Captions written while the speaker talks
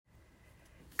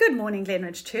Good morning,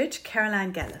 Glenridge Church.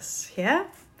 Caroline Gallis here.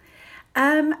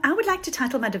 I would like to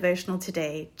title my devotional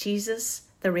today, Jesus,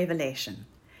 the Revelation.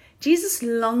 Jesus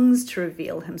longs to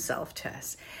reveal himself to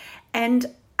us,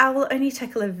 and I will only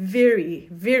tackle a very,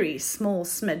 very small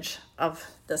smidge of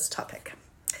this topic.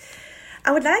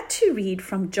 I would like to read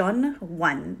from John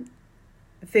 1,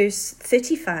 verse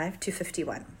 35 to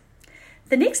 51.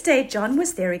 The next day, John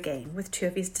was there again with two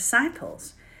of his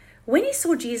disciples. When he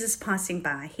saw Jesus passing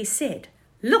by, he said,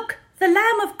 "Look, the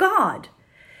Lamb of God."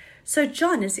 So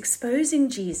John is exposing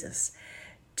Jesus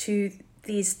to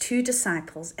these two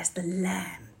disciples as the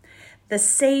Lamb, the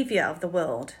Savior of the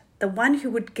world, the one who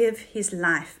would give his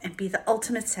life and be the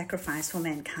ultimate sacrifice for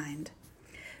mankind.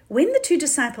 When the two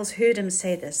disciples heard him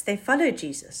say this, they followed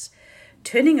Jesus.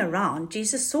 Turning around,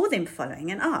 Jesus saw them following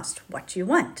and asked, "What do you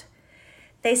want?"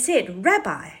 They said,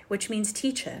 "Rabbi," which means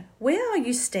teacher, "where are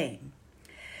you staying?"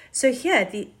 So here,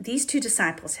 these two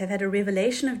disciples have had a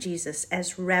revelation of Jesus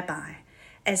as rabbi,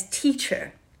 as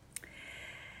teacher,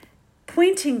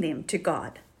 pointing them to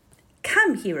God.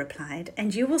 "Come," he replied,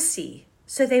 "and you will see."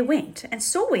 So they went and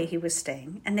saw where he was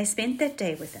staying, and they spent that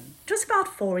day with him. It was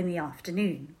about 4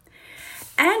 p.m.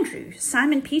 Andrew,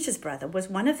 Simon Peter's brother, was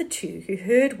one of the two who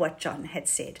heard what John had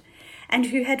said and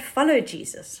who had followed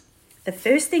Jesus. The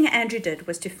first thing Andrew did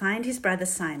was to find his brother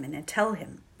Simon and tell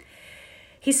him.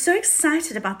 He's so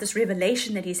excited about this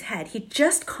revelation that he's had, he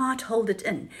just can't hold it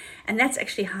in. And that's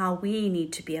actually how we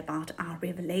need to be about our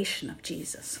revelation of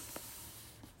Jesus.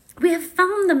 We have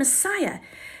found the Messiah.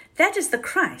 That is the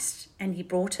Christ. And he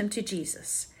brought him to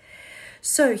Jesus.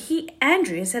 So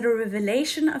Andrew has had a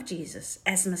revelation of Jesus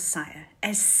as Messiah,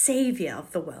 as Savior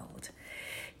of the world.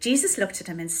 Jesus looked at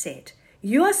him and said,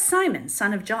 "You are Simon,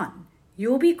 son of John. You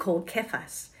will be called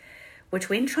Cephas," which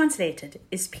when translated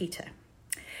is Peter.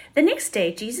 The next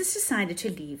day, Jesus decided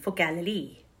to leave for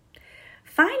Galilee.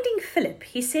 Finding Philip,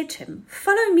 he said to him,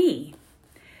 "Follow me."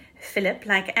 Philip,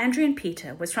 like Andrew and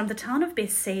Peter, was from the town of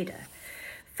Bethsaida.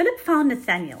 Philip found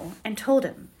Nathanael and told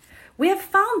him, "We have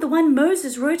found the one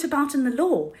Moses wrote about in the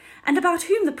law, and about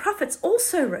whom the prophets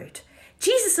also wrote,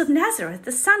 Jesus of Nazareth,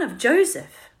 the son of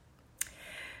Joseph."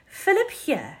 Philip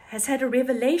here has had a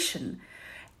revelation,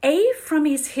 from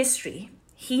his history.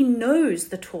 He knows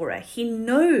the Torah. He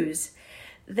knows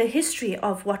the history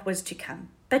of what was to come,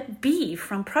 but B,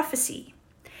 from prophecy.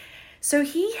 So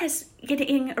he has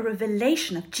getting a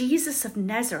revelation of Jesus of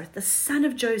Nazareth, the son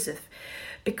of Joseph,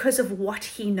 because of what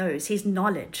he knows, his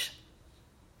knowledge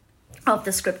of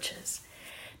the scriptures.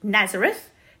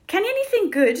 "Nazareth, can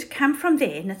anything good come from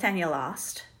there?" Nathanael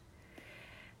asked.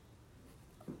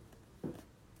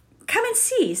 "Come and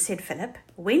see," said Philip.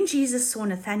 When Jesus saw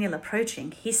Nathanael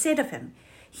approaching, he said of him,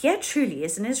 "Here truly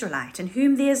is an Israelite in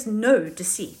whom there is no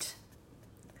deceit."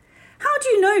 "How do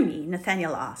you know me?"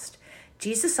 Nathanael asked.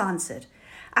 Jesus answered,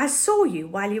 "I saw you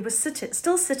while you were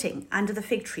still sitting under the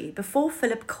fig tree before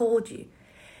Philip called you."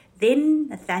 Then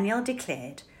Nathanael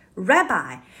declared,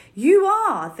 "Rabbi, you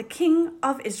are the King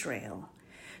of Israel."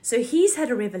 So he's had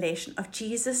a revelation of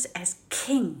Jesus as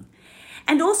King,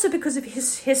 and also because of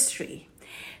his history.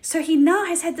 So he now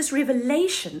has had this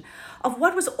revelation of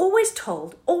what was always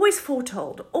told, always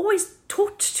foretold, always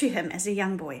taught to him as a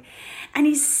young boy. And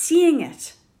he's seeing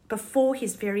it before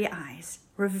his very eyes,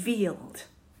 revealed.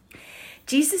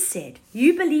 Jesus said,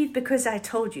 "You believe because I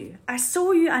told you. I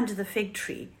saw you under the fig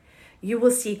tree. You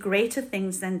will see greater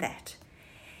things than that."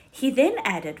 He then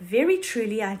added, "Very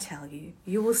truly I tell you,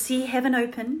 you will see heaven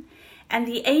open and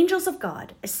the angels of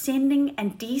God ascending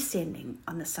and descending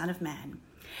on the Son of Man.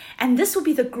 And this will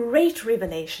be the great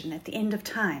revelation at the end of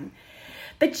time."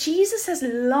 But Jesus has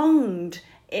longs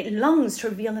to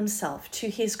reveal himself to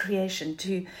his creation,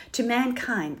 to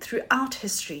mankind throughout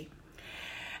history.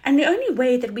 And the only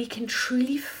way that we can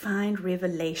truly find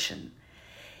revelation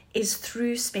is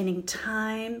through spending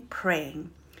time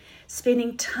praying,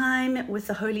 spending time with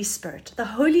the Holy Spirit.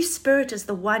 The Holy Spirit is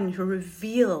the one who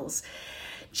reveals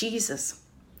Jesus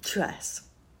to us.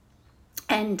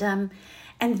 And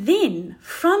then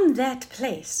from that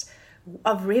place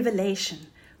of revelation,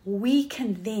 we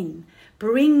can then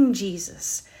bring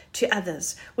Jesus to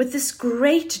others with this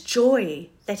great joy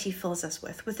that he fills us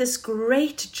with this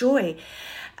great joy,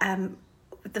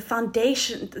 the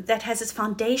foundation that has its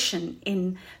foundation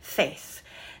in faith,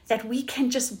 that we can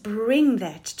just bring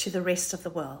that to the rest of the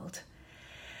world.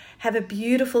 Have a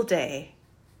beautiful day.